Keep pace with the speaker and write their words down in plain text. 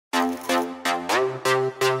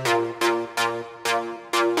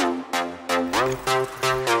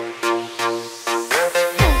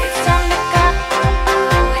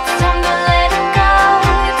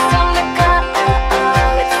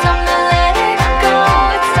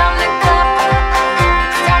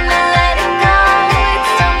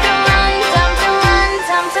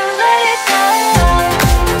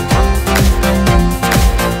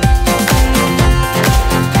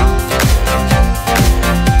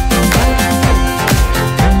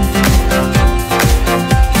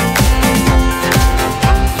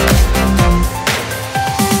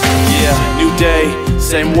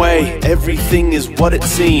same way. Everything is what it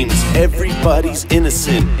seems. Everybody's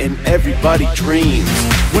innocent and everybody dreams.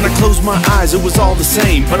 When I closed my eyes it was all the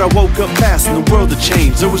same, but I woke up fast and the world had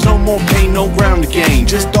changed. There was no more pain, no ground to gain,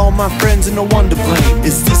 just all my friends and no one to blame.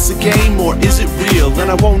 Is this a game or is it real?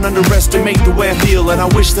 And I won't underestimate the way I feel. And I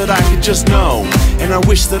wish that I could just know, and I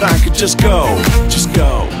wish that I could just go. Just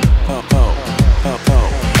go.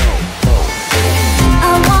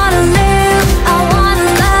 I wanna live, I wanna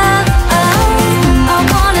love, I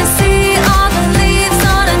wanna see all the leaves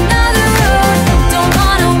on another road. Don't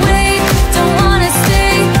wanna wait, don't wanna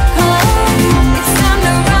stay home. It's time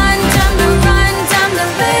to run, time to run, time to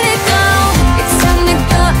let it go. It's time to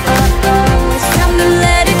go, it's time to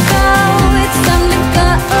let it go. It's time to go,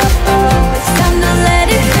 it's time to let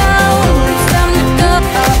it go. It's time to go,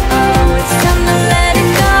 it's time to let it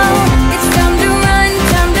go. It's time to run,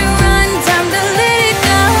 time to run, time to let it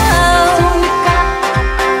go.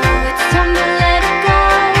 It's time to let it go.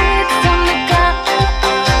 It's time to go.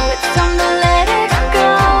 It's time to let it go.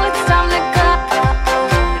 It's time to go.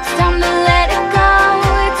 It's time to let it go.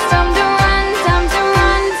 It's time to run, time to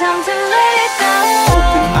run, time to let it go.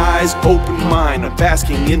 Open eyes, open mind, I'm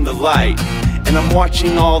basking in the light. And I'm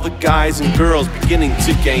watching all the guys and girls beginning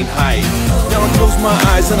to gain height. Now I close my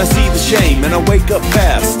eyes and I see the shame, and I wake up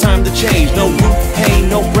fast, time to change. No room for pain,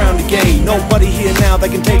 no ground to gain. Nobody here now that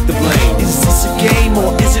can take the blame. Is this a game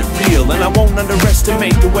or is it real? And I won't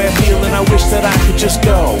underestimate the way I feel. And I wish that I could just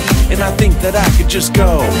go, and I think that I could just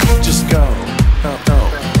go. Just go.